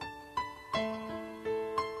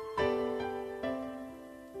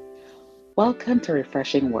Welcome to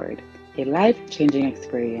Refreshing Word, a life-changing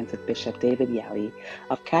experience with Bishop David Yalleh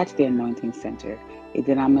of Catch the Anointing Center, a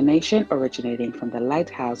denomination originating from the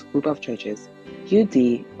Lighthouse Group of Churches,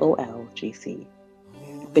 UDOLGC.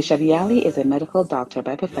 Bishop Yalleh is a medical doctor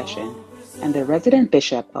by profession and the resident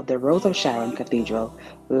bishop of the Rose of Sharon Cathedral,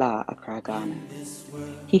 Accra, Ghana.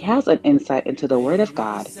 He has an insight into the Word of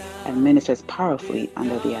God and ministers powerfully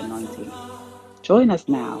under the anointing. Join us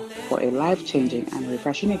now for a life-changing and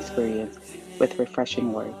refreshing experience with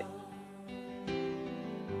Refreshing Word.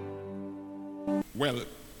 Well,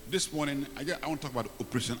 this morning I want to talk about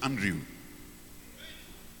Operation Andrew.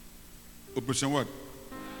 Operation what?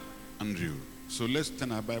 Andrew. So let's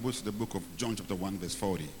turn our Bibles to the book of John chapter 1 verse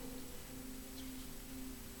 40.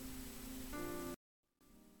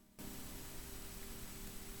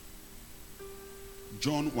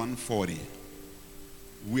 John 1:40.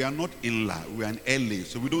 We are not in La, we are in LA,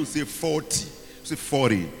 so we don't say 40, we say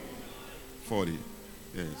 40. 40,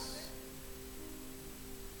 yes.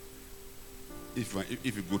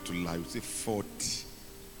 If you go to La, you say 40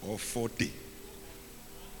 or 40.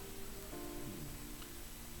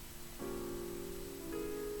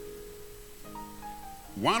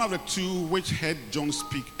 One of the two which heard John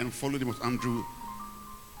speak and followed him was Andrew,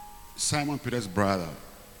 Simon Peter's brother.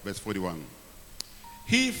 Verse 41.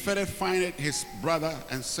 He further found his brother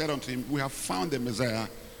and said unto him, we have found the Messiah,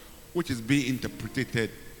 which is being interpreted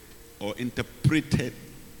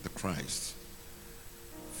the Christ.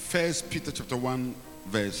 1 Peter chapter 1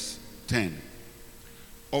 verse 10.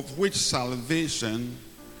 Of which salvation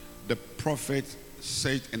the prophet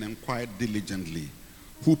said and inquired diligently,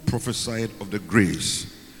 who prophesied of the grace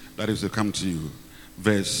that is to come to you.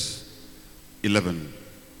 Verse 11.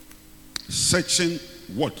 Searching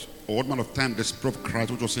what manner of time the Spirit of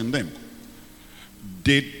Christ which was in them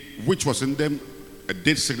did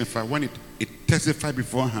signify when it testified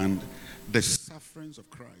beforehand the sufferings of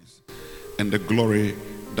Christ and the glory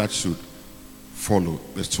that should follow.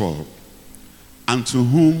 Verse 12. Unto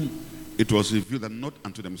whom it was revealed that not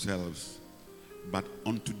unto themselves but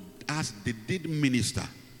unto us they did minister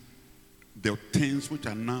the things which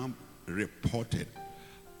are now reported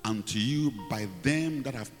unto you by them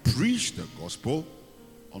that have preached the gospel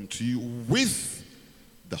unto you with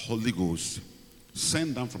the Holy Ghost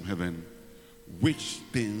sent down from heaven, which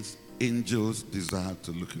things angels desire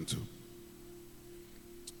to look into.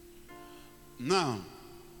 Now,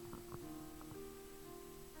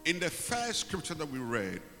 in the first scripture that we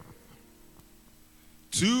read,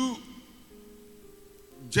 two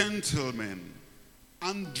gentlemen,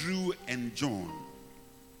 Andrew and John,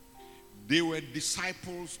 they were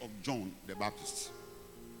disciples of John the Baptist.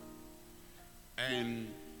 And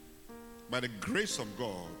by the grace of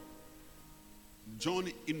God, John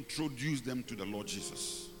introduced them to the Lord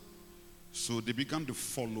Jesus. So they began to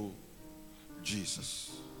follow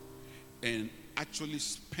Jesus and actually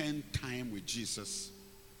spend time with Jesus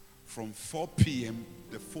from 4 p.m.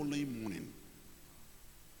 the following morning,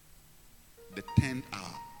 the 10th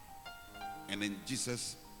hour. And then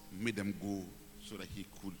Jesus made them go so that he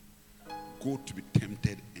could go to be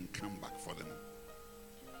tempted and come back for them.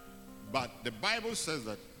 But the Bible says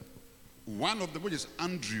that one of them, which is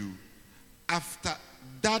Andrew, after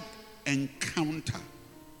that encounter,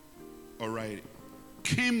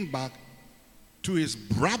 came back to his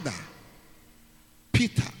brother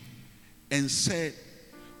Peter and said,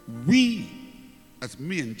 we, as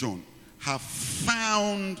me and John, have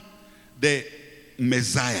found the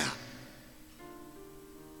Messiah,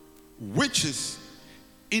 which is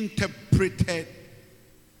interpreted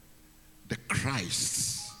the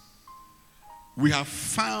Christ. We have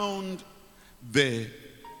found the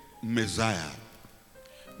Messiah.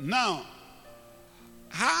 Now,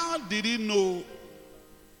 how did he know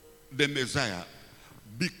the Messiah?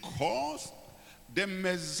 Because the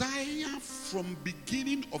Messiah from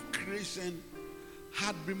beginning of creation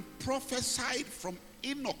had been prophesied from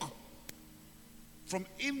Enoch. From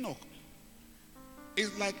Enoch.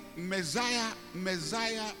 It's like Messiah.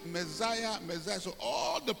 So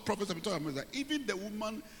all the prophets have been talking about Messiah. Even the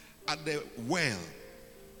woman at the well,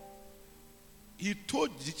 she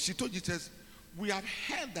told Jesus, we have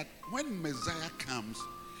heard that when Messiah comes,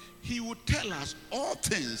 he will tell us all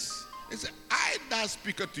things. He said, I that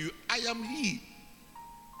speak to you, I am he.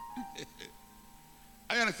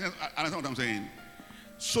 I understand what I'm saying.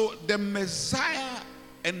 So the Messiah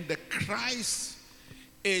and the Christ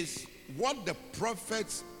is what the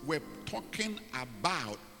prophets were talking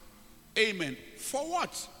about. Amen. For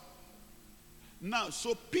what? Now,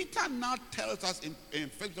 so Peter now tells us in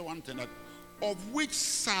 1 John 1:10 that of which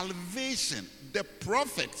salvation the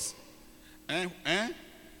prophets,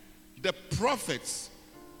 the prophets,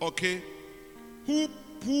 who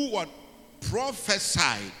what?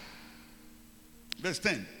 Prophesied. Verse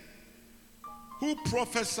 10. Who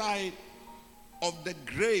prophesied of the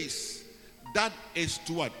grace that is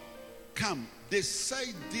to what? Come. They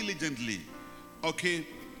say diligently. Okay.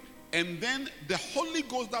 And then the Holy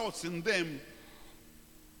Ghost that was in them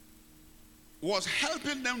was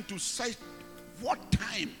helping them to say what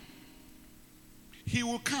time he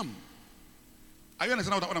will come. Are you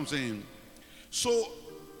understand what I'm saying? So,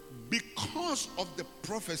 because of the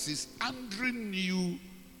prophecies, Andrew knew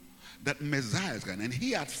that Messiah is coming, and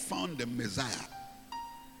he had found the Messiah.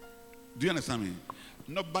 Do you understand me?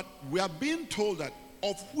 No, but we are being told that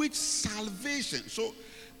of which salvation. So,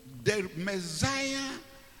 the Messiah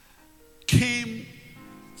came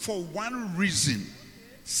for one reason: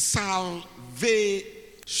 salvation.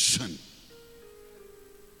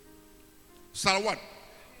 What?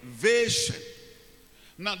 Salvation.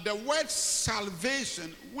 Now, the word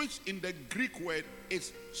salvation, which in the Greek word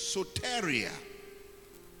is soteria,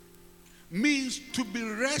 means to be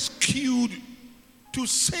rescued to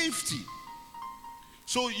safety.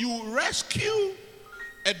 So you rescue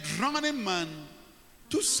a drowning man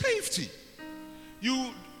to safety.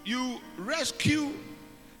 You rescue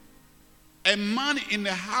a man in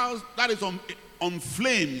a house that is on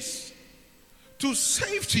flames to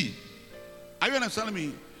safety. Are you understanding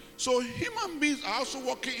me? So human beings are also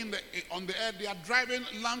walking on the earth. They are driving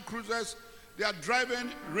Land Cruisers. They are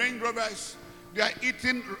driving Range Rovers. They are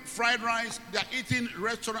eating fried rice. They are eating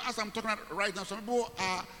restaurants. As I'm talking about right now, some people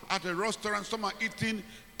are at a restaurant. Some are eating,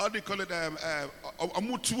 how do you call it,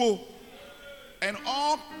 amutuo. And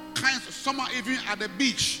all kinds. Some are even at the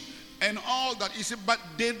beach and all that. You see, but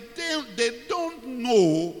they don't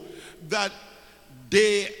know that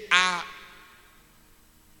they are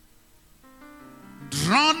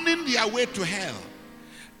drowning their way to hell,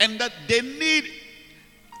 and that they need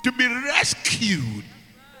to be rescued.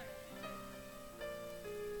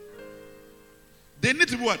 They need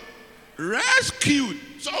to be what? Rescued.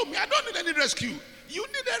 So I don't need any rescue. You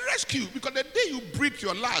need a rescue, because the day you breathe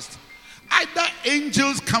your last, either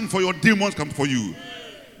angels come for your demons come for you.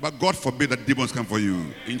 But God forbid that demons come for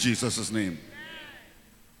you, in Jesus' name.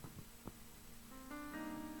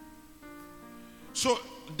 So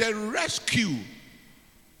the rescue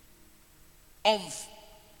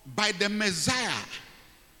by the Messiah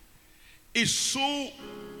is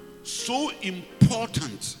so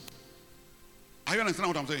important. Are you understand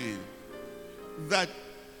what I'm saying? That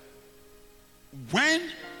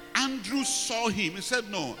when Andrew saw him, he said,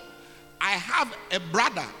 no, I have a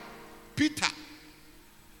brother, Peter.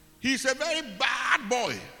 He's a very bad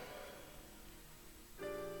boy.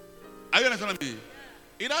 Are you understand what I mean?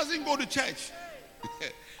 He doesn't go to church.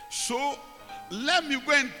 So let me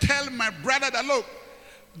go and tell my brother that, look,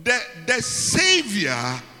 the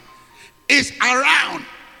Savior is around.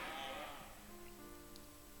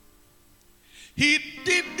 He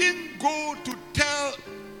didn't go to tell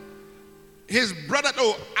his brother,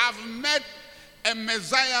 oh, I've met a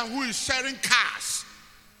Messiah who is sharing cars,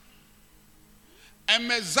 a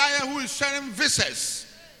Messiah who is sharing visas.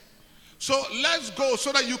 So let's go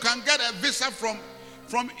so that you can get a visa from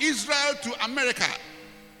Israel to America.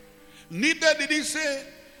 Neither did he say,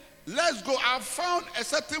 let's go. I found a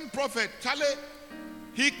certain prophet, Charlie.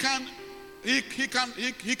 He can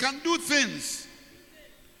do things,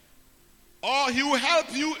 or he will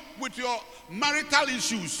help you with your marital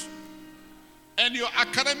issues and your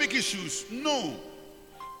academic issues. No,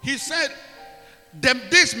 he said,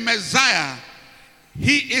 this Messiah,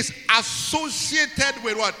 he is associated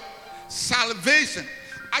with what? Salvation.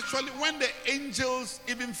 Actually, when the angels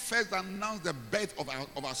even first announced the birth of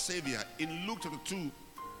our Savior in Luke chapter 2,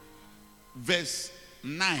 verse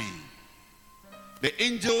 9, the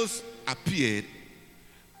angels appeared,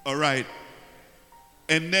 all right,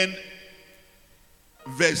 and then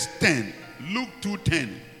verse 10, Luke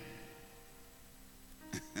 2:10.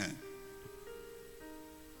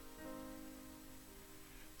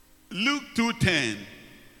 Luke 2:10.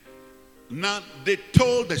 Now they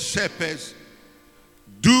told the shepherds,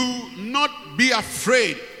 do not be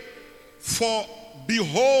afraid, for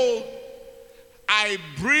behold, I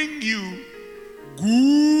bring you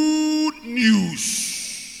good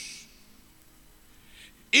news.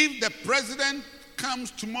 If the president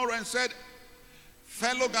comes tomorrow and said,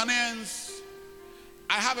 fellow Ghanaians,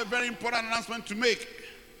 I have a very important announcement to make.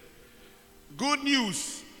 Good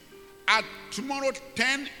news. At tomorrow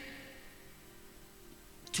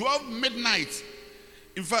 12 midnight,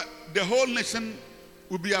 in fact, the whole nation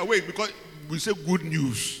will be awake because we say good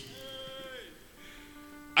news.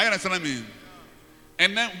 I understand what I mean?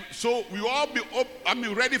 And then, so we all be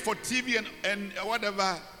ready for TV and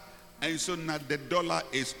whatever. And so now the dollar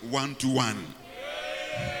is 1-to-1.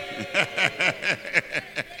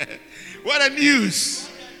 What a news!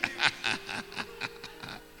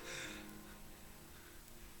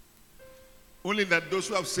 Only that those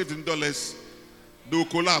who have saved in dollars, they will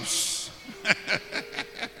collapse.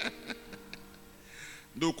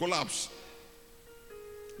 They will collapse.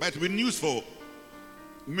 But it will be news for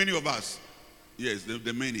many of us. Yes,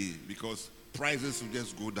 the many, because prices will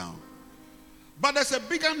just go down. But there's a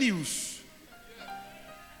bigger news.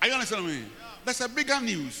 Are you understanding me? There's a bigger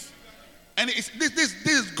news. And this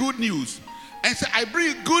is good news. And so I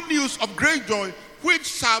bring good news of great joy, which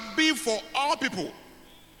shall be for all people.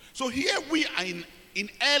 So here we are in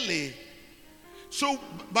Yalleh. So,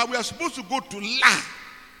 but we are supposed to go to La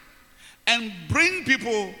and bring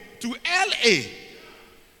people to Yalleh.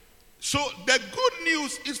 So the good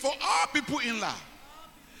news is for all people in La.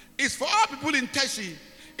 It's for all people in Teshi.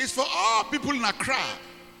 It's for all people in Accra.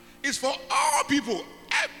 It's for all people.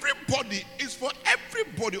 Everybody. It's for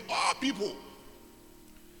everybody. All people.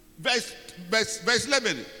 Verse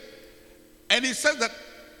 11. And he says that,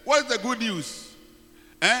 what is the good news?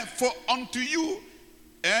 For unto you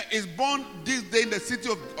is born this day in the city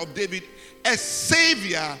of David a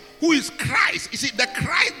Savior who is Christ. You see, the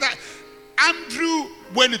Christ that Andrew,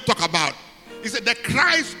 when he talk about, he said the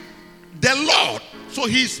Christ, the Lord. So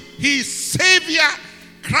he's Savior.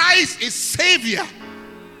 Christ is Savior.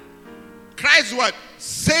 Christ is what?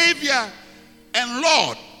 Savior and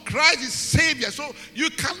Lord. Christ is Savior. So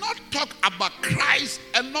you cannot talk about Christ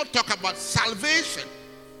and not talk about salvation.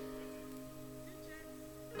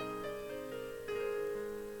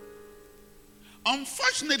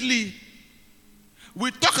 Unfortunately, we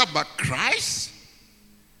talk about Christ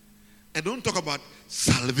and don't talk about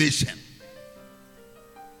salvation.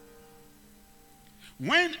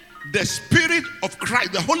 When the Spirit of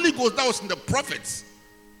Christ, the Holy Ghost that was in the prophets,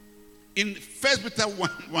 in 1 Peter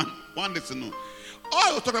 1, let's know,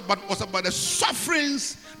 all I was talking about was about the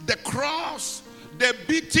sufferings, the cross, the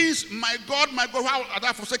beatings. My God, how have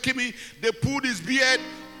thou forsaken me? They pulled his beard.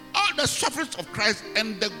 All the sufferings of Christ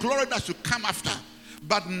and the glory that should come after.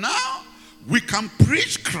 But now we can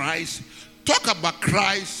preach Christ, talk about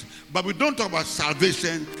Christ, but we don't talk about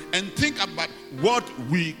salvation and think about what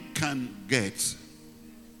we can get.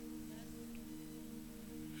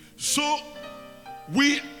 So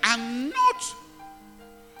we are not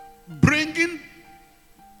bringing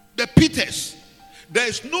the Peters. There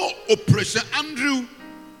is no Operation Andrew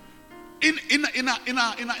in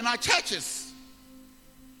our churches.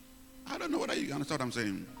 I don't know whether you understand what I'm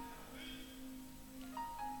saying.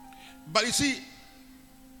 But you see,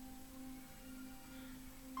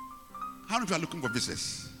 how many people are looking for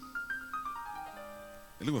visas?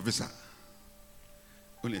 They look for visa.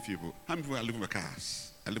 Only a few people. How many people are looking for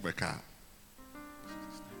cars? I look for a car.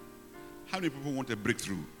 How many people want a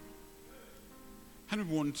breakthrough? How many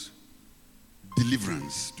people want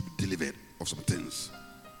deliverance, to be delivered of some things?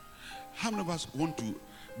 How many of us want to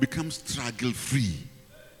become struggle-free?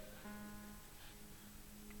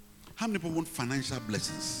 How many people want financial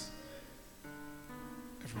blessings?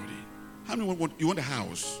 Everybody. How many want you want a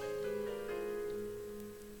house?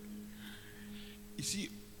 You see,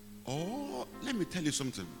 let me tell you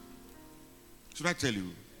something. Should I tell you?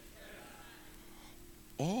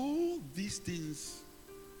 All these things,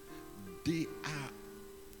 they are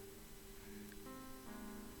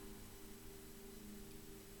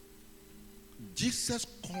Jesus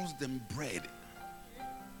calls them bread.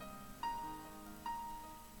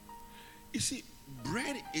 You see,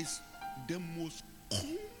 bread is the most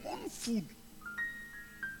common food.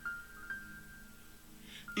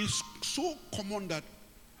 It's so common that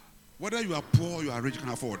whether you are poor or you are rich, you can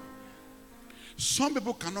afford. Some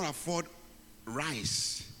people cannot afford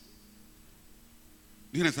rice.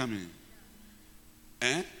 Do you understand me?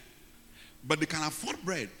 But they can afford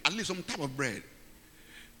bread, at least some type of bread.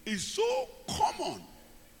 It's so common.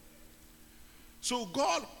 So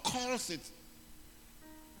God calls it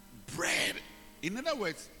bread. In other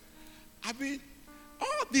words, I mean,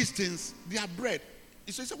 all these things, they are bread.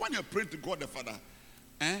 So when you're praying to God the Father,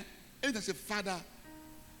 and you say, Father,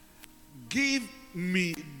 give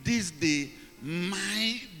me this day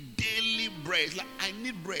my daily bread. It's like, I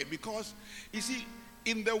need bread, because you see,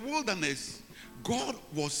 in the wilderness, God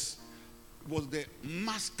was the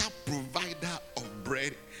master provider of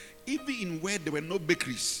bread, even in where there were no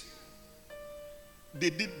bakeries.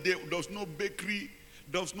 There was no bakery,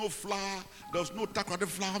 there was no flour, there was no takrade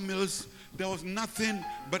flour mills, there was nothing.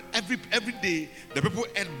 But every day the people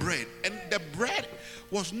ate bread, and the bread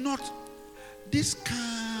was not this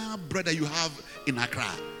kind of bread that you have in Accra.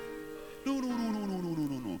 No.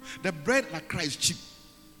 The bread in Accra is cheap.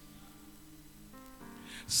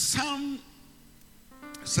 Psalm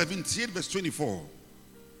 78 verse 24.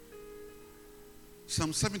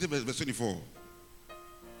 Psalm 70 verse 24.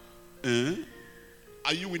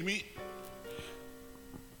 Are you with me?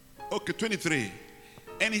 Okay, 23.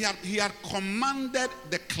 And he had commanded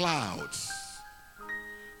the clouds,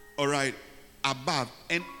 all right, above,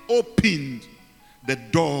 and opened the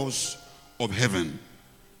doors of heaven.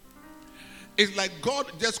 It's like God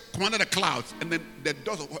just commanded the clouds, and then the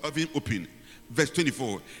doors of heaven opened. Verse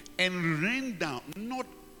 24. And rain down, not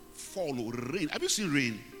follow, rain. Have you seen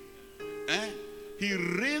rain? He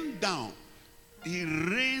rained down. He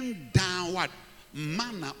rained down what?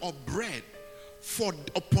 Manna or bread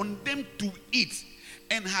upon them to eat,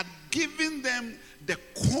 and had given them the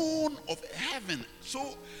corn of heaven.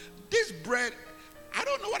 So this bread, I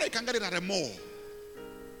don't know whether you can get it at a mall.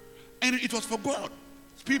 And it was for God's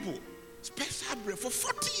people. Special bread for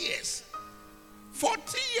 40 years. 40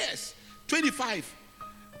 years. 25.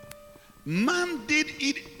 Man did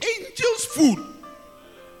eat angels' food.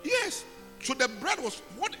 Yes. So the bread was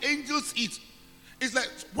what angels eat. It's like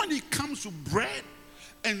when it comes to bread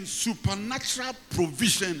and supernatural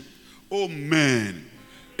provision, oh man,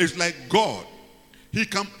 it's like God. He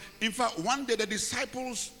come. In fact, one day the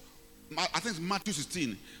disciples, I think it's Matthew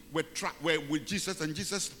 16, were with Jesus, and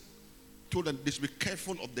Jesus told them they should be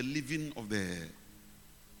careful of the leaven of the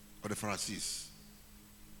Pharisees.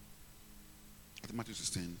 I think Matthew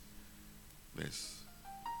 16, verse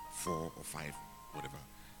 4 or 5, whatever.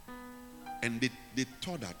 And they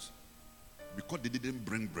thought that because they didn't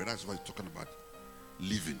bring bread, that's why he's talking about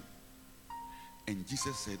leaven. And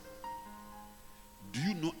Jesus said, do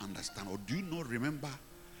you not understand, or do you not remember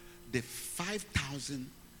the 5,000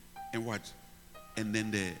 and what? And then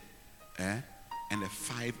the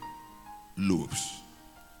 5 loaves.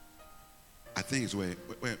 I think it's where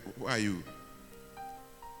are you?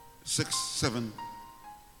 6, 7.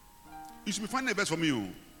 You should be finding a verse for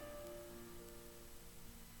me.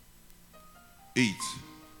 8.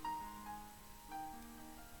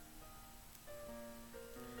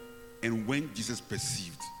 And when Jesus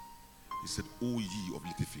perceived, he said, O ye of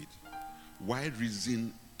little faith, why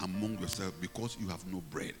reason among yourselves, because you have no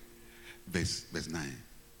bread? Verse 9.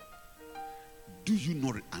 Do you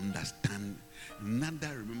not understand, neither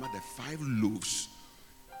remember the 5 loaves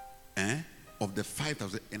of the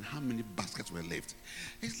 5,000, and how many baskets were left?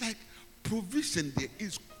 It's like provision there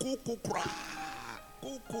is cocoa cra.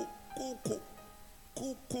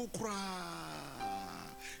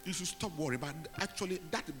 You should stop worrying about actually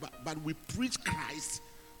that, but we preach Christ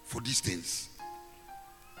for these things.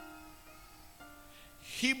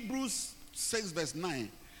 Hebrews 6 verse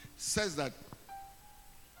 9 says that.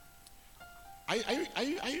 Are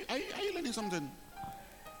you learning something?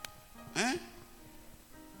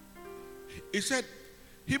 It said,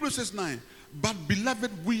 Hebrews 6:9, but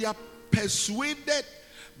beloved, we are persuaded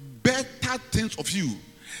better things of you,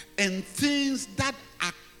 and things that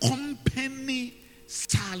accompany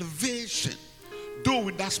salvation, though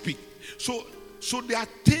we that speak. So there are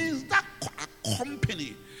things that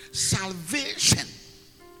accompany salvation.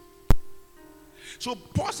 So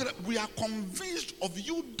Paul said, we are convinced of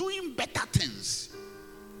you doing better things.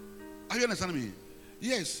 Are you understanding me?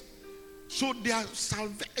 Yes. So there are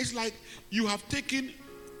it's like you have taken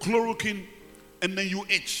chloroquine and then you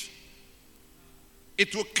itch.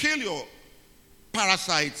 It will kill your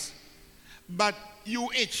parasites, but you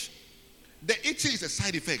itch. The itching is a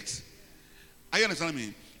side effect. Are you understanding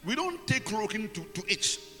me? We don't take chloroquine to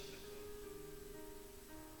itch.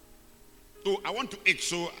 So I want to itch,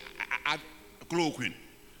 so I chloroquine.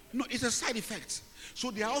 No, it's a side effect. So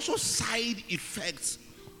there are also side effects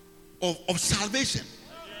of salvation.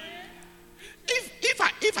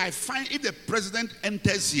 If the president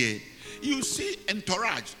enters here, you see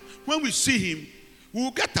entourage. When we see him, we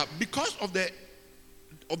will get up because of the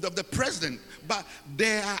president. But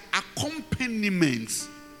there are accompaniments.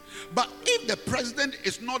 But if the president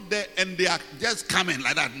is not there and they are just coming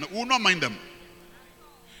like that, we will not mind them.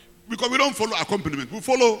 Because we don't follow accompaniment. We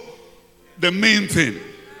follow the main thing.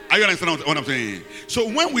 Are you understand what I'm saying? So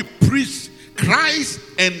when we preach Christ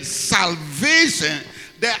and salvation,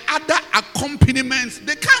 there are other accompaniments,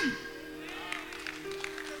 they come.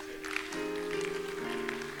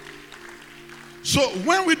 So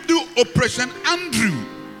when we do Operation Andrew,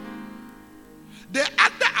 there are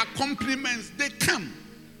other accompaniments, they come.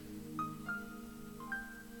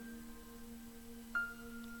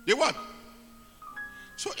 They what?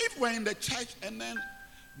 So if we're in the church and then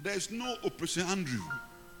there's no Operation Andrew,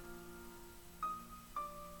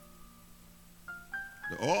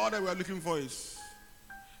 all that we are looking for is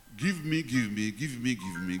give me.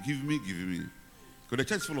 Because the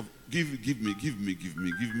church is full of give me, give me, give me, give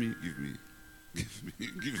me, give me, give me,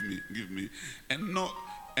 give me, give me, and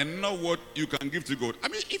not what you can give to God. I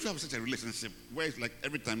mean, if you have such a relationship where it's like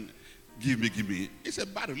every time give me, it's a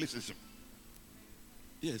bad relationship.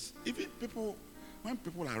 Yes, even when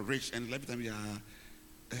people are rich and every time we are,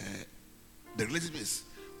 the relationship is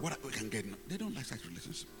what we can get. They don't like such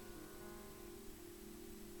relationship.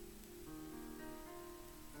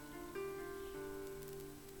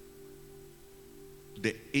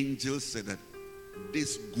 The angel said that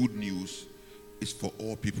this good news is for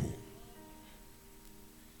all people.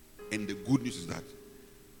 And the good news is that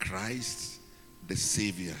Christ, the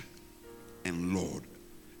Savior and Lord,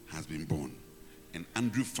 has been born. And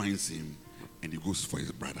Andrew finds him and he goes for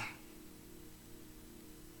his brother.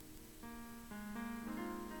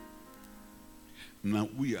 Now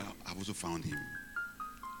have also found him.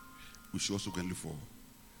 We should also go and look for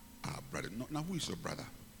our brother. Now who is your brother?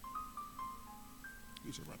 Who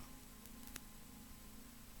is your brother?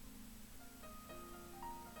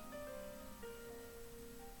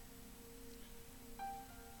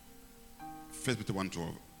 First Peter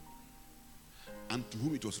 1:12. And to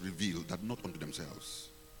whom it was revealed that not unto themselves,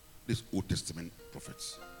 these Old Testament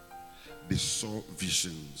prophets, they saw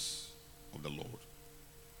visions of the Lord.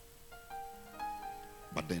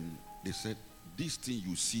 But then they said, this thing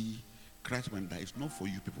you see, Christ went there, is not for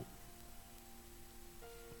you people.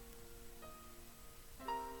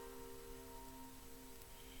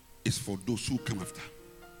 It's for those who come after.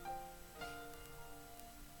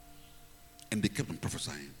 And they kept on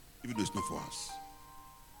prophesying, even though it's not for us.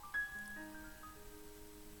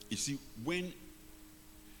 You see, when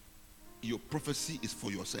your prophecy is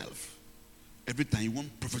for yourself, every time you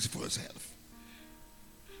want prophecy for yourself,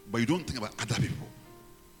 but you don't think about other people.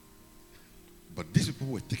 But these people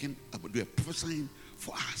were they were prophesying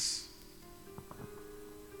for us.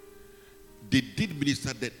 They did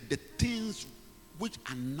minister that the things which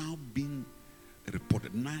are now being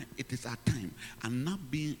reported, now it is our time, are now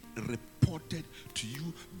being reported to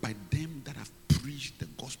you by them that have preached the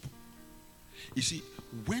gospel. You see,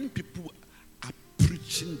 when people are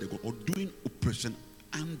preaching the gospel or doing Operation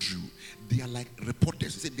Andrew, they are like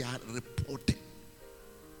reporters. You see, they are reporting.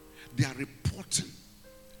 They are reporting.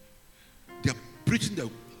 They are preaching the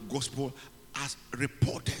gospel as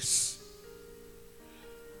reporters.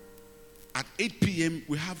 At 8 p.m.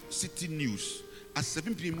 we have City News. At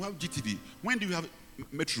 7 p.m. we have GTV. When do you have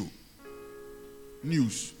Metro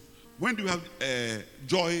News? When do you have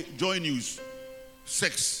Joy News?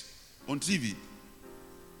 Sex on TV.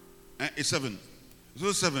 It's 7.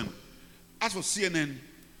 So 7. As for CNN,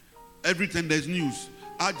 every time there's news.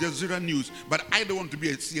 Al Jazeera News. But I don't want to be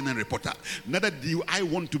a CNN reporter. Neither do I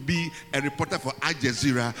want to be a reporter for Al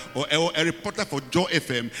Jazeera or a reporter for Joy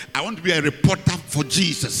FM. I want to be a reporter for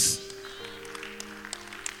Jesus.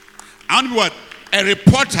 I want to be what? A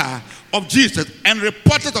reporter of Jesus. And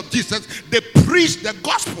reporters of Jesus, they preach the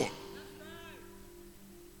gospel.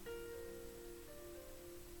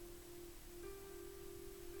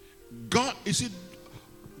 God, you see,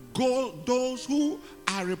 those who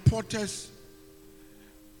are reporters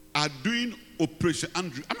are doing Operation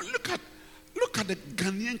Andrew. I mean, look at the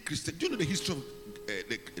Ghanaian Christian. Do you know the history of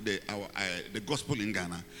the gospel in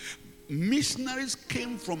Ghana? Missionaries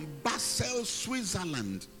came from Basel,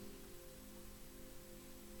 Switzerland,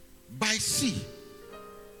 by sea,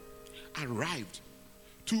 arrived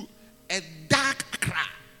to a dark Accra.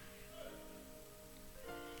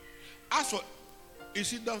 As for, you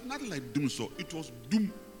see, there was nothing like doom, so it was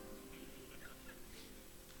doom.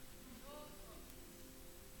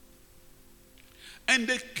 And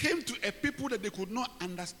they came to a people that they could not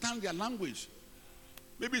understand their language.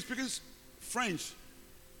 Maybe speaking French.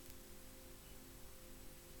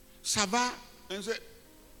 Ça va? And say,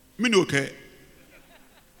 me no okay.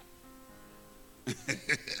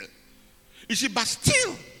 You see, but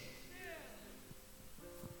still,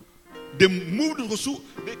 they moved to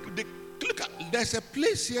they look at, there's a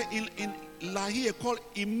place here in Lahore called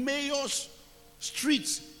Emmaus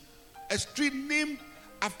Street, a street named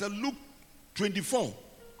after Luke 24,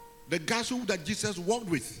 the guys that Jesus walked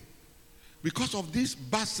with, because of these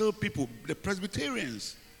Basel people, the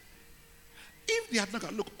Presbyterians. If they had not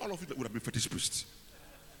got, look, all of it would have been fetish priests.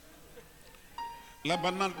 Like,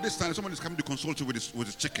 but now this time somebody's coming to consult you with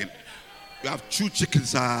his chicken. You have 2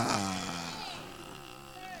 chickens,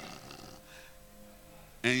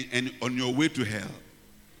 and on your way to hell.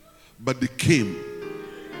 But they came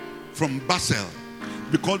from Basel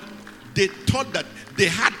because they thought that they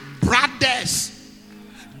had brothers.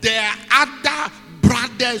 There are other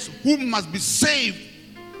brothers who must be saved.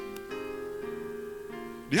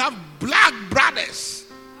 They have black brothers.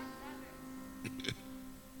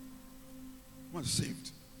 are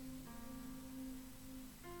saved.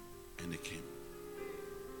 And they came.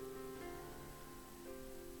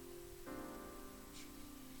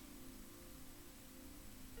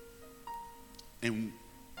 And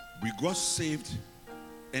we got saved,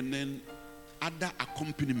 and then other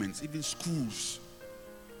accompaniments, even schools.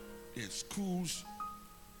 Yes, schools,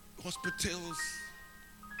 hospitals,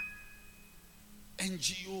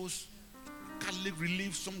 NGOs, Catholic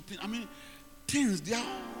relief, something. I mean, things, they are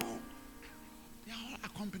all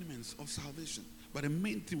accompaniments of salvation. But the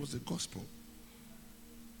main thing was the gospel.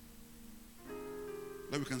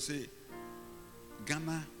 That we can say,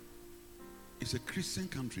 Ghana is a Christian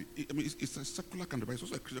country. I mean, it's a secular country, but it's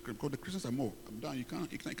also a Christian country because the Christians are more. You can't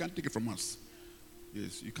take it from us.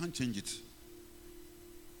 Yes, you can't change it.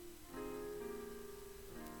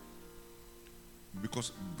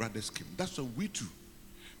 Because brothers came. That's what we do.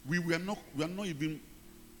 We are not even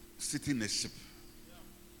sitting in a ship.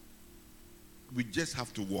 We just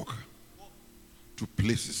have to walk to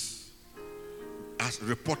places. As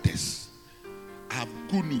reporters, I have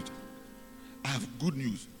good news. I have good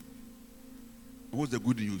news. What's the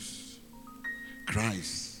good news?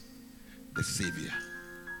 Christ, the Savior,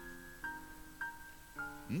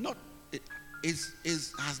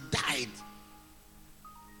 has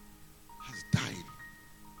died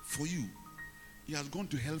for you. He has gone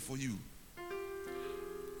to hell for you.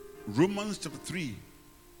 Romans chapter 3,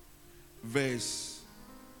 verse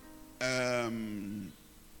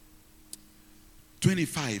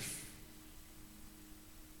 25.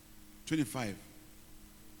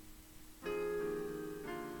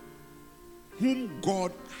 Whom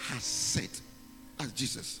God has set, as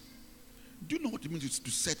Jesus. Do you know what it means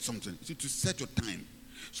to set something? It's to set your time.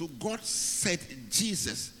 So God set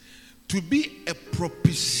Jesus to be a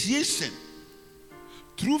propitiation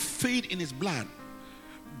through faith in his blood,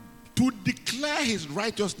 to declare his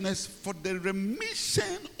righteousness for the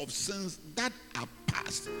remission of sins that are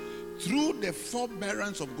past through the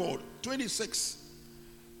forbearance of God. 26.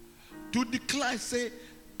 To declare, say,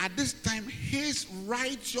 at this time, his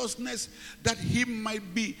righteousness, that he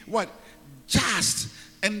might be what? Just,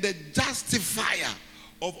 and the justifier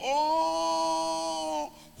of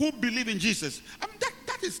all who believe in Jesus. I mean,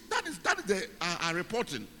 that is our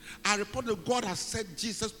reporting. Our report that God has set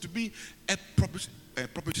Jesus to be a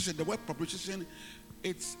propitiation. The word propitiation,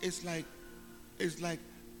 it's like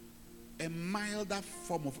a milder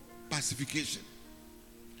form of pacification.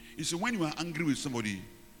 You see, when you are angry with somebody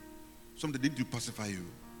did to pacify you.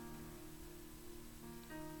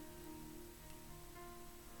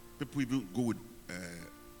 People even go with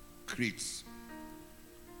crates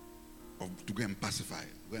to go and pacify,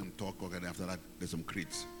 go and talk. Okay, after that, there's some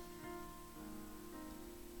crates.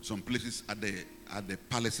 Some places at the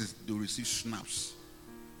palaces, they will receive schnapps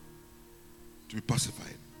to be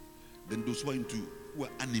pacified. Then those who are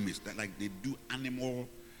animists, that like they do animal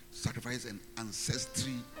sacrifice and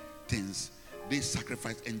ancestry things, they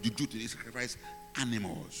sacrifice, and juju, they sacrifice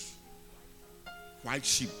animals, white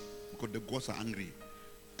sheep, because the gods are angry.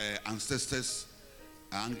 Ancestors,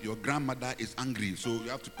 your grandmother is angry, so you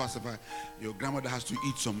have to pacify. Your grandmother has to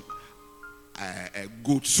eat some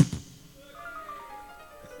goat soup.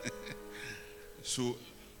 So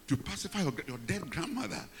to pacify your dead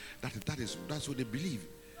grandmother, that's what they believe.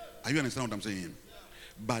 Are you understand what I'm saying?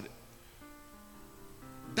 But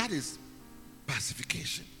that is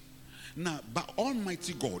pacification. Now, but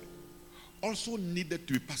Almighty God also needed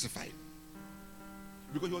to be pacified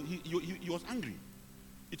because he was angry.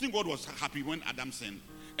 You think God was happy when Adam sinned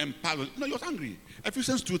and no, he was angry.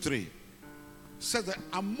 Ephesians 2:3 says that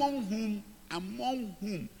among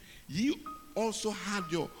whom ye also had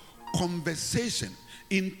your conversation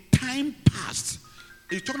in time past.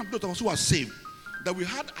 He's talking about those who are saved, that we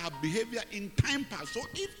had our behavior in time past. So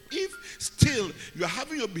if still you are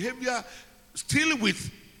having your behavior still with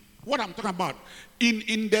what I'm talking about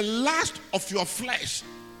in the last of your flesh,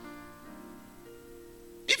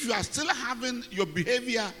 if you are still having your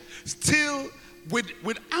behavior still with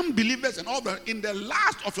unbelievers and all that in the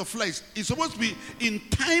last of your flesh, it's supposed to be in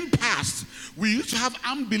time past. We used to have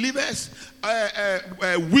unbelievers,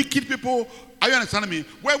 wicked people. Are you understanding me?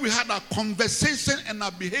 Where we had our conversation and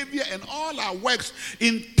our behavior and all our works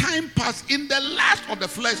in time past, in the last of the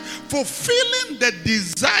flesh, fulfilling the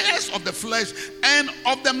desires of the flesh and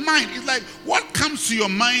of the mind. It's like what comes to your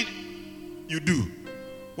mind, you do.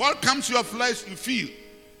 What comes to your flesh, you feel.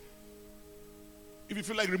 If you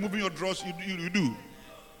feel like removing your drawers, you do.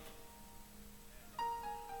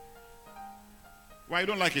 Why you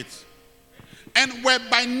don't like it? And we're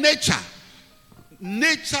by nature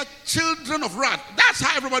children of wrath. That's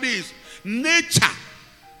how everybody is. Nature.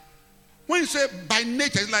 When you say by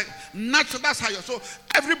nature, it's like natural, that's how you're. So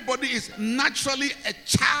everybody is naturally a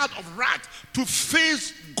child of wrath to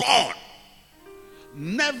face God.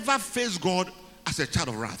 Never face God as a child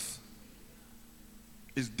of wrath.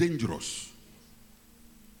 It's dangerous.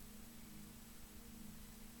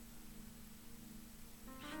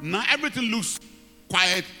 Now everything looks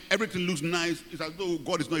quiet, everything looks nice. It's as though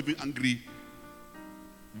God is not even angry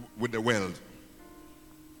with the world.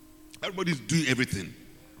 Everybody's doing everything.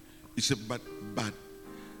 He said, but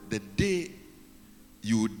the day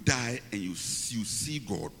you die and you see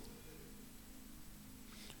God,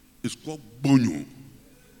 it's called bonyo.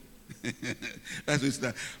 That's what it's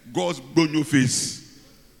like. God's bonyo face.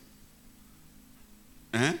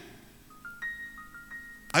 Eh?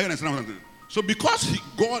 Are you understand what I'm saying? So because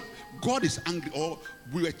God is angry, or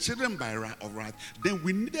we were children of wrath, then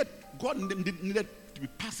God needed to be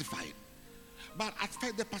pacified. But at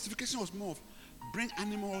first the pacification was more of bring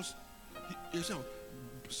animals, yourself,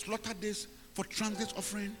 slaughter this for transit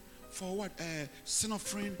offering, for what? Sin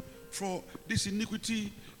offering, for this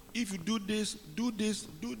iniquity. If you do this,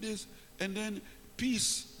 and then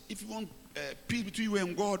peace. If you want peace between you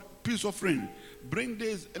and God, peace offering. Bring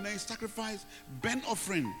this, and then sacrifice, burnt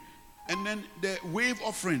offering, and then the wave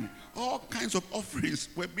offering. All kinds of offerings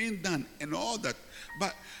were being done, and all that.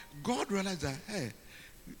 But God realized that, hey,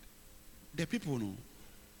 the people know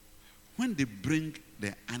when they bring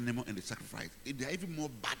the animal and the sacrifice, they are even more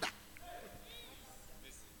badder.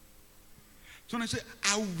 So when I say,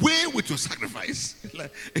 away with your sacrifice, it's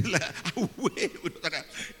like away with your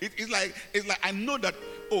sacrifice. It's like I know that,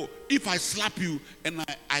 oh, if I slap you and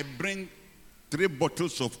I bring 3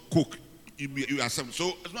 bottles of Coke, you are some.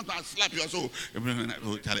 So it's not that I slap you, so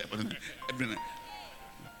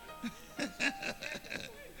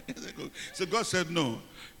so God said, no.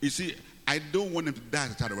 You see, I don't want him to die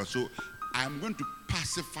as a child of wrath, so I'm going to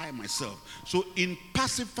pacify myself. So in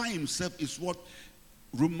pacifying himself is what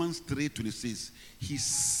Romans 3:20 says. He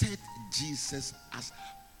set Jesus as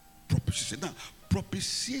propitiation. Now,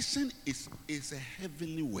 propitiation is a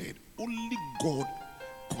heavenly word. Only God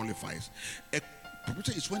qualifies. A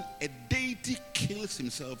propitiation is when a deity kills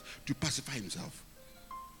himself to pacify himself.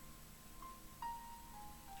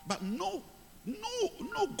 But no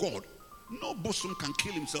God, no bosom can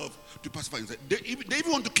kill himself to pacify himself. They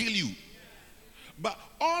even want to kill you. But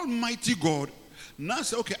Almighty God now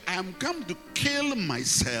say, okay, I am come to kill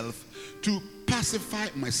myself to pacify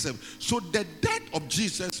myself. So the death of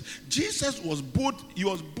Jesus was both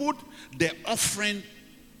the offering,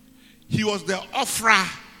 he was the offerer,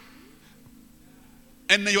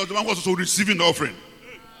 and then he was the one who was also receiving the offering.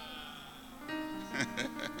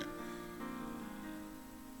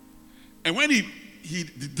 And when he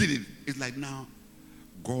did it, it's like now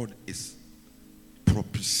God is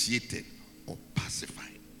propitiated or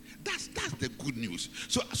pacified. That's the good news.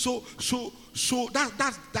 So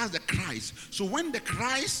that's the Christ. So when the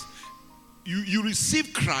Christ, you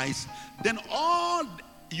receive Christ, then all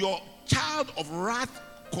your child of wrath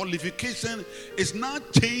qualification is now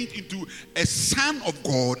changed into a son of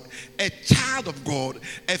God, a child of God,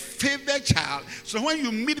 a favored child. So when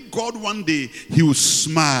you meet God one day, he will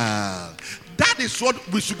smile. That is what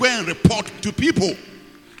we should go and report to people.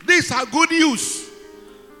 These are good news.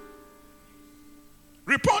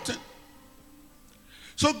 Reporting.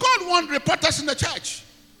 So God wants reporters in the church.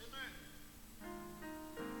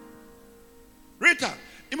 Rita,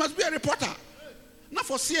 it must be a reporter. Not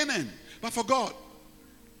for CNN, but for God.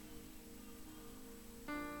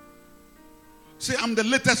 Say, I'm the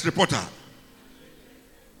latest reporter.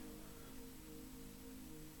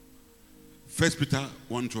 1 Peter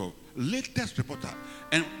 1:12. Latest reporter.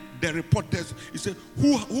 And the reporters, he said,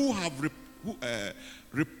 who have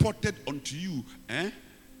reported unto you,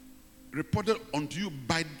 reported unto you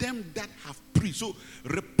by them that have preached. So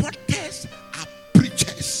reporters are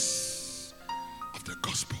preachers of the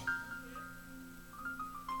gospel.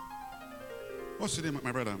 What's the name,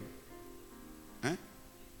 my brother?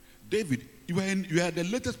 David, you are the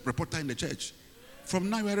latest reporter in the church. From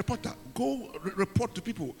now you are a reporter. Go report to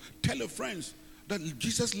people. Tell your friends that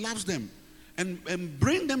Jesus loves them, and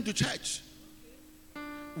bring them to church.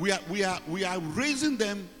 We are raising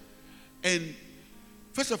them, and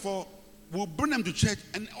first of all, we'll bring them to church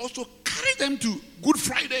and also carry them to Good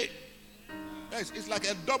Friday. Yes, it's like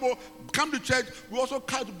a double. Come to church, we also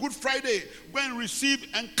carry to Good Friday. Go and receive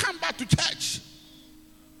and come back to church.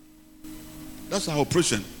 That's our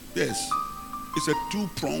operation. Yes, it's a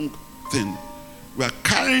two-pronged thing. We are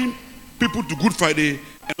carrying people to Good Friday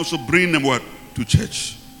and also bringing them what? To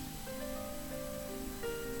church.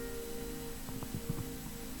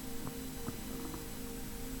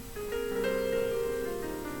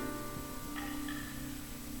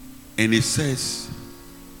 And it says,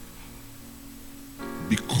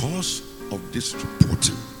 because of this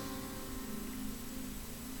reporting,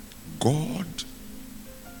 God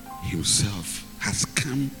himself has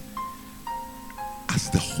come as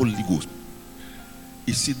the Holy Ghost.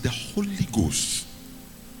 You see, the Holy Ghost,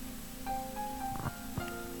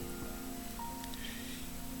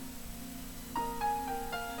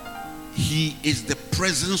 he is the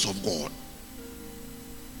presence of God.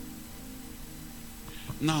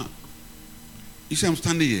 Now, you see, I'm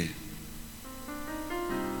standing here.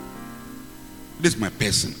 This is my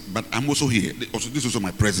person, but I'm also here. Also, this is also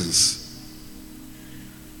my presence.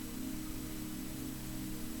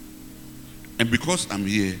 And because I'm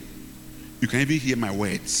here, you can even hear my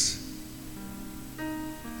words.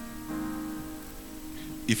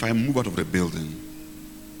 If I move out of the building,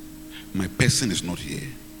 my person is not here.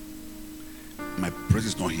 My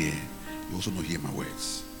presence is not here. You also not hear my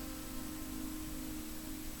words.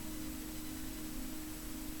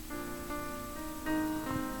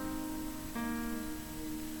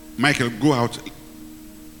 Michael, go out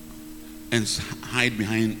and hide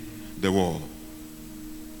behind the wall.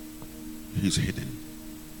 He's hidden.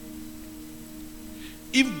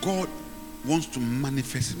 If God wants to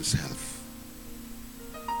manifest himself,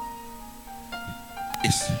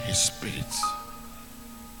 it's his spirit.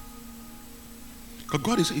 Because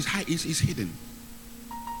God is hidden.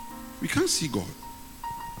 We can't see God.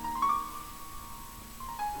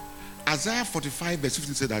 Isaiah 45 verse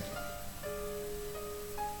 15 said that,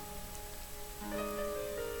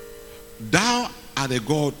 thou art the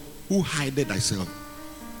God who hideth thyself,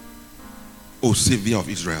 O Savior of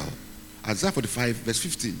Israel. Isaiah 45 verse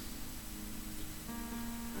 15.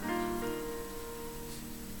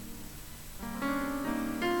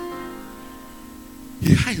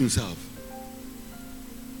 He hides himself.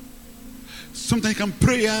 Sometimes you can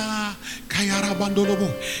pray. Kayara bandolobo,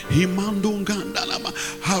 himandungandalama,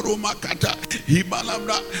 harumakata,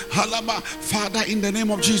 hibalabra, halaba. Father, in the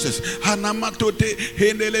name of Jesus, hanamatote,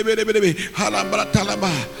 hendelebelebelebe, halambra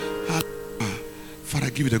talaba. Father,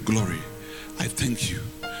 give you the glory. I thank you.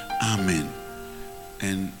 Amen.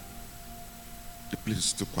 And the place is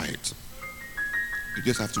still quiet. You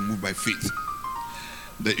just have to move by faith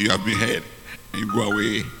that you have been heard and you go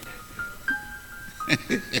away.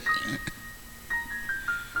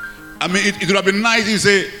 I mean, it would have been nice if you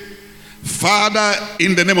say, Father,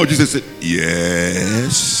 in the name of Jesus. Say,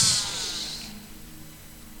 yes.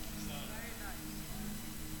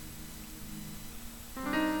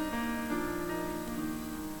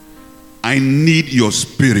 I need your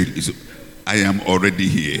spirit. I am already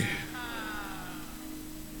here.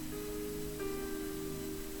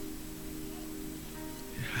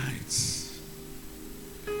 He hides.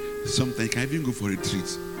 Sometimes you can even go for a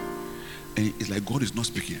retreat. And it's like God is not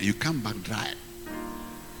speaking, and you come back dry.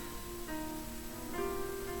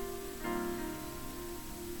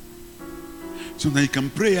 Sometimes you can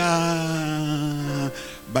pray, by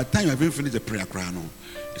the time you haven't finished the prayer cry, no,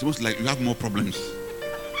 it's almost like you have more problems.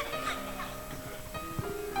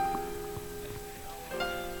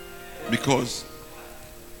 Because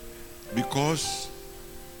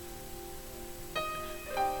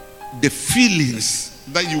the feelings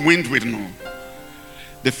that you went with, no,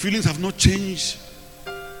 the feelings have not changed,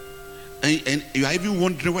 and you are even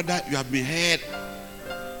wondering whether you have been heard.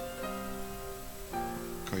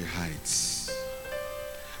 Because he hides,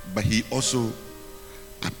 but he also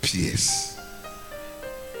appears.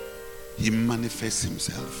 He manifests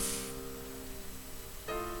himself.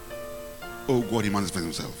 Oh God, he manifests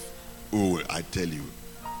himself. Oh, I tell you.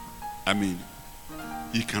 I mean,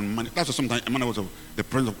 he can manifest. That's why sometimes the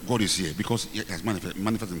presence of God is here, because he has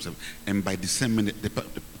manifested himself. And by discernment,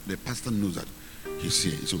 the pastor knows that he's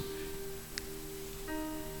here. So,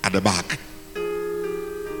 at the back,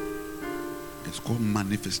 it's called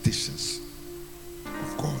manifestations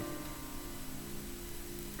of God.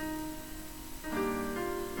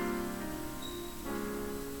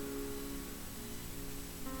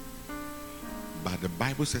 But the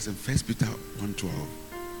Bible says in 1 Peter 1:12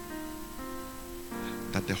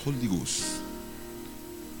 that the Holy Ghost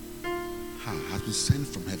has been sent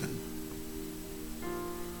from heaven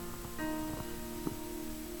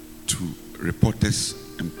to reporters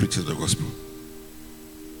and preachers of the gospel.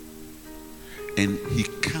 And he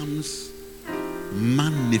comes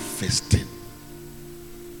manifesting.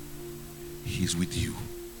 He's with you.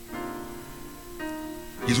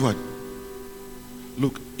 He's what?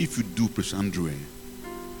 Look, if you do Preach Andrew,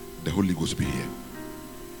 the Holy Ghost will be here.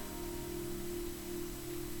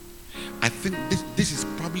 I think this is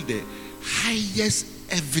probably the highest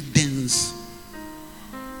evidence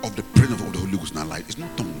of the presence of the Holy Ghost in our life. It's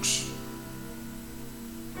not tongues.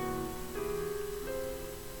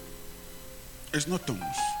 It's not tongues.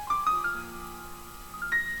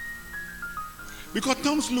 Because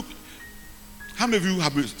tongues look. How many of you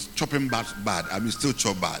have been chopping bad? I mean, still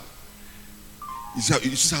chop bad. You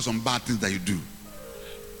just have some bad things that you do.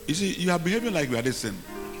 You see, you are behaving like you are this sin.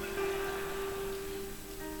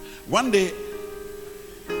 One day,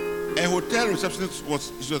 a hotel receptionist she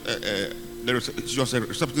was a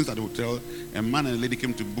receptionist at the hotel. A man and a lady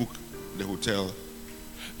came to book the hotel.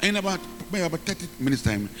 And in about 30 minutes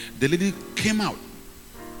time, the lady came out.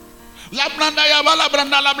 La blanda ya la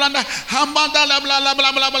blanda hambanda la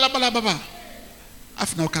bla.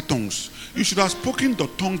 After tongues, you should have spoken the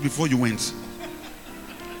tongues before you went.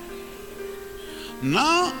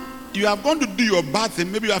 Now you have gone to do your bad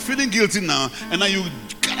thing. Maybe you are feeling guilty now, and now you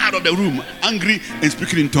get out of the room angry and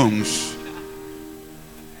speaking in tongues.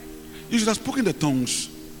 You should have spoken the tongues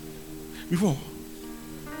before.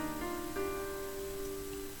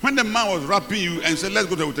 When the man was rapping you and said, "Let's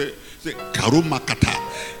go to the hotel," say "Karumakata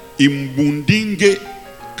imbundinge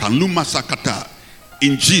kaluma sakata."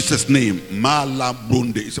 In Jesus' name, Mala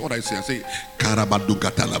Bunde. It's what I say. I say, Karabadu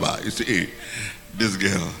Gatalaba. You say, hey, this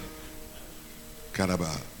girl, Karaba,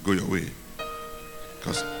 go your way.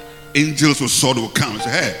 Because angels with sword will come and say,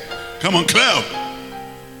 hey, come on, Cleo.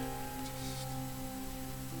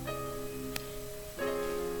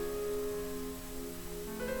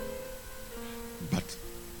 But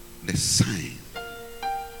the sign,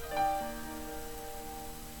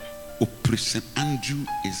 Operation Andrew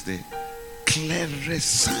is the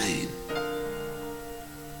clearest sign,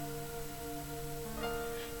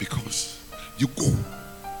 because you go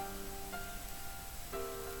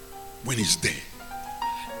when he's there,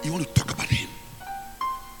 you want to talk about him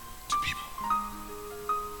to people.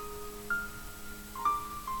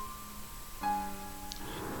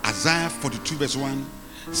 Isaiah 42 verse 1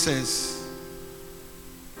 says,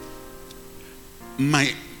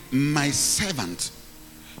 my servant.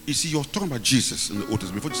 You see, you're talking about Jesus in the Old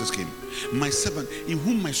Testament, before Jesus came. My servant, in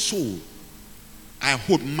whom my soul I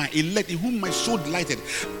hope, my elect, in whom my soul delighted,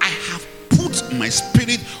 I have put my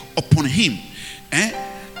spirit upon him.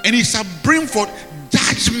 And he shall bring forth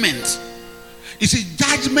judgment. You see,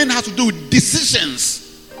 judgment has to do with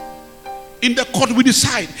decisions. In the court we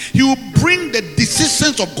decide. He will bring the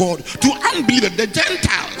decisions of God to unbelievers, the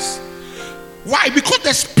Gentiles. Why? Because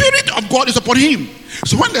the Spirit of God is upon him.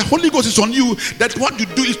 So when the Holy Ghost is on you, that what you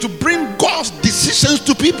do is to bring God's decisions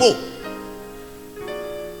to people.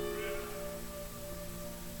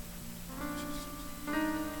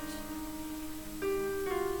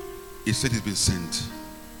 He said he's been sent.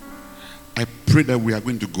 I pray that we are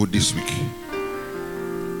going to go this week.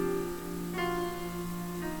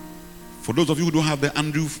 For those of you who don't have the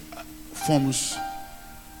Andrew forms,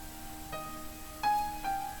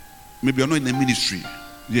 maybe you're not in the ministry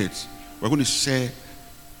yet. We're going to send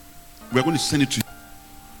it to you.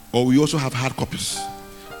 Or we also have hard copies.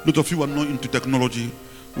 Those of you who are not into technology,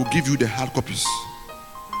 we'll give you the hard copies.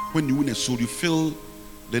 When you win a soul, you fill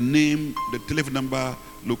the name, the telephone number,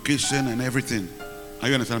 location, and everything. Are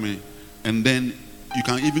you understanding me? And then you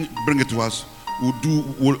can even bring it to us.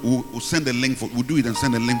 We'll send a link we'll do it and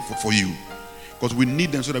send a link for you. Because we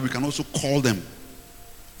need them so that we can also call them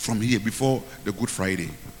from here before the Good Friday.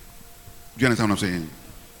 Do you understand what I'm saying?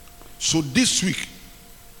 So this week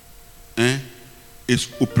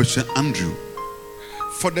is Operation Andrew.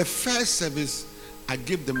 For the first service, I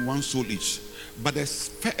gave them one soul each. But the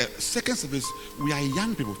second service, we are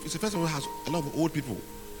young people. It's the first one has a lot of old people.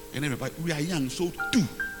 And everybody, we are young, so 2.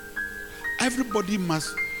 Everybody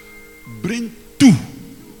must bring 2.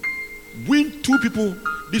 Win 2 people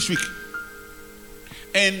this week.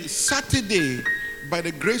 And Saturday, by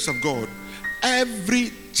the grace of God,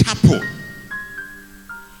 every chapel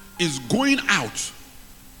is going out.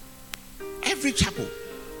 Every chapel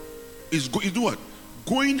is doing what?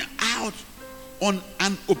 Going out on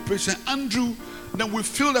an Operation Andrew. Then we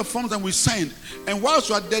fill the forms and we sign. And whilst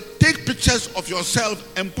you are there, take pictures of yourself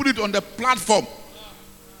and put it on the platform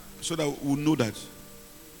so that we'll know that.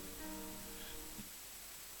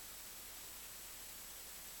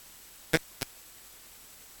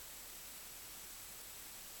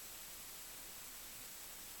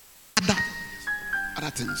 Other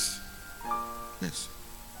things. Yes.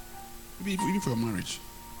 Even for your marriage.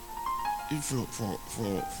 Even for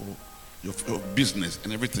your business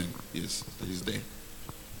and everything. Yes, that is there.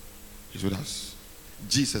 He's with us.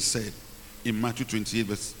 Jesus said in Matthew 28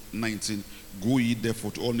 verse 19, go ye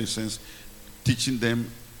therefore to all nations, teaching them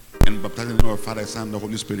and baptizing them in the Father, Son, and the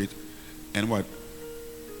Holy Spirit, and what?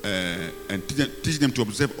 And teaching them to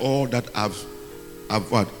observe all that I've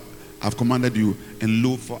commanded you, and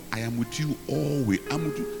lo, for I am with you always. I'm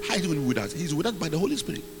with you. How is he with us? He's with us by the Holy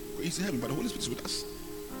Spirit. He's in heaven, but the Holy Spirit is with us.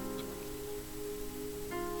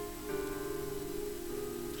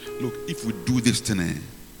 Look, if we do this thing,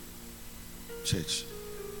 church,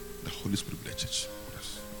 the Holy Spirit will be the church with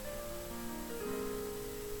us.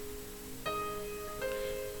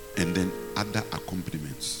 And then other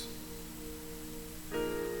accompaniments.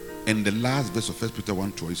 And the last verse of 1 Peter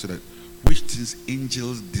 1:12, he said that which things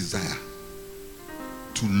angels desire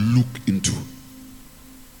to look into.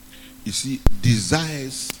 You see,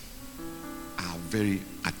 desires are very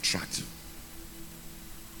attractive.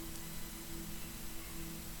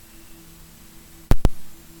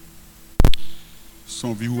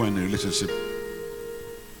 Some of you who are in a relationship,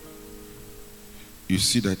 you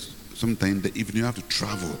see that sometimes in the evening you have to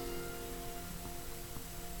travel. You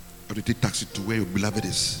have to take taxi to where your beloved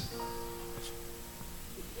is.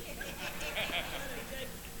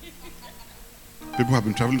 People have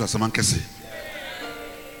been traveling to Asamankese.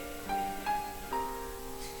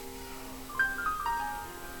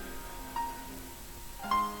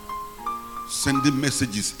 Sending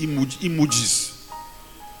messages, emojis.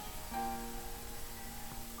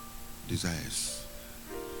 Desires.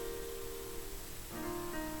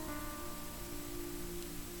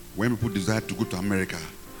 When people desire to go to America,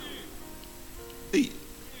 hey,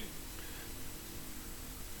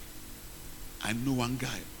 I know one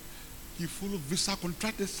guy. He followed visa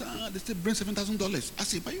contract. They say bring $7,000. I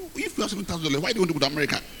say, but if you have $7,000, why do you want to go to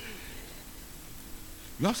America?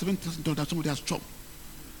 You have $7,000 that somebody has chopped.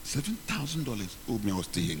 $7,000. Oh, me, I will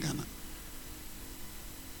stay in Ghana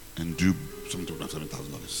and do something with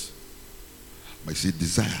 $7,000. But you see,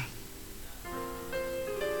 desire.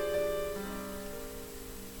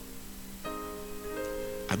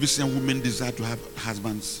 Have you seen women desire to have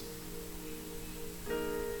husbands?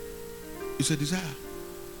 It's a desire.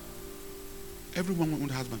 Everyone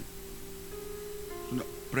wants a husband. You know,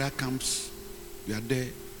 prayer camps, they are there.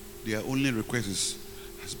 Their only request is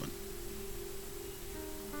husband.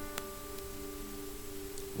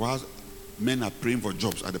 Whilst men are praying for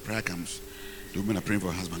jobs at the prayer camps, the women are praying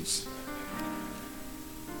for husbands.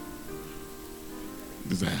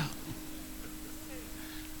 Desire.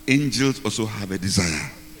 Angels also have a desire.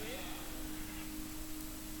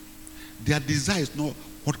 Their desire is not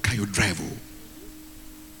what car you drive.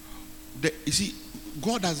 You see,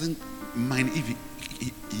 God doesn't mind if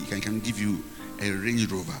he can give you a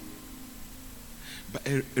Range Rover. But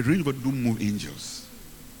a Range Rover don't move angels.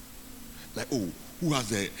 Like, oh, who has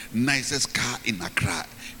the nicest car in Accra?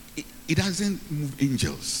 It doesn't move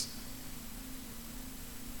angels.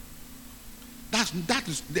 That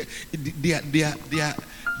is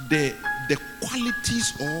the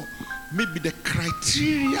qualities or maybe the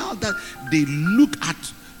criteria that they look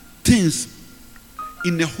at things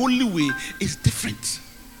in a holy way is different.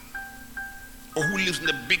 Or who lives in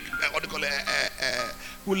the big, what do you call it,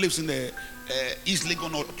 who lives in the East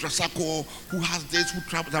Legon or Trasaco, who has this, who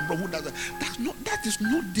travels abroad, who does that. That is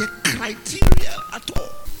not their criteria at all.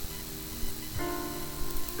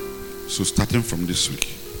 So starting from this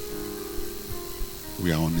week,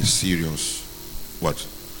 we are on a serious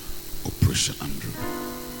Operation Andrew,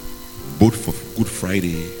 both for Good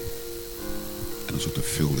Friday and also to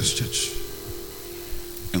fill this church.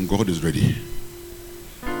 And God is ready.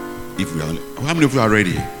 If we are, how many of you are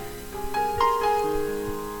ready?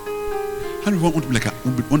 How many of you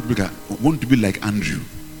want to be like Andrew?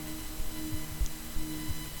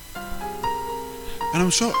 And I'm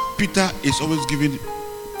sure Peter is always giving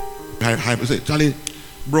high. Say, Charlie,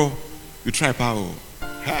 bro, you try power.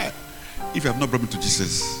 If you have not brought me to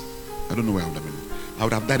Jesus, I don't know where I would have been. I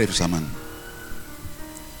would have died if someone.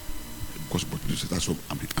 Because brought me to Jesus. That's what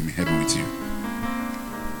I'm in heaven with you.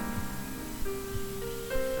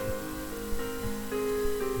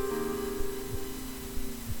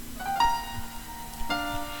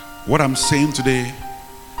 What I'm saying today,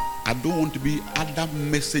 I don't want to be other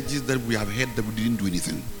messages that we have heard that we didn't do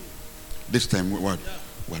anything. This time, what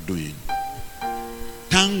we're doing.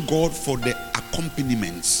 Thank God for the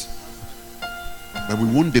accompaniments. But we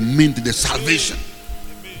want the main, the salvation.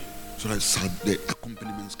 So that the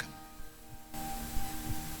accompaniments come.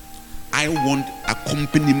 I want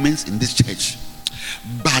accompaniments in this church.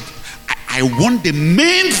 But I want the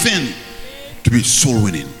main thing to be soul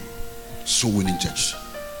winning. Soul winning church.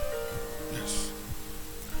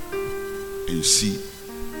 You see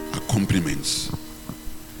accompaniments,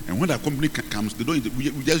 and when the accompaniment comes, they don't.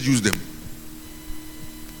 We just use them,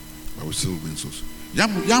 but we still win souls.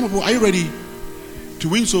 Yamabu, are you ready to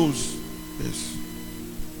win souls? Yes.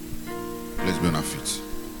 Let's be on our feet.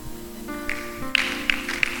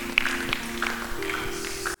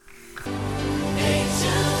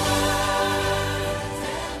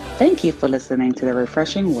 Thank Thank you for listening to the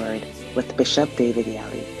Refreshing Word with Bishop David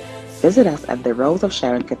Yalleh. Visit us at the Rose of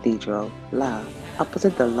Sharon Cathedral, La,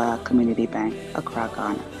 opposite the La Community Bank, Accra,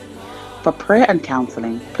 Ghana. For prayer and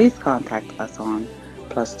counseling, please contact us on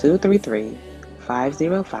 +233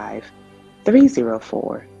 505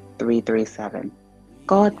 304 337.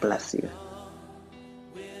 God bless you.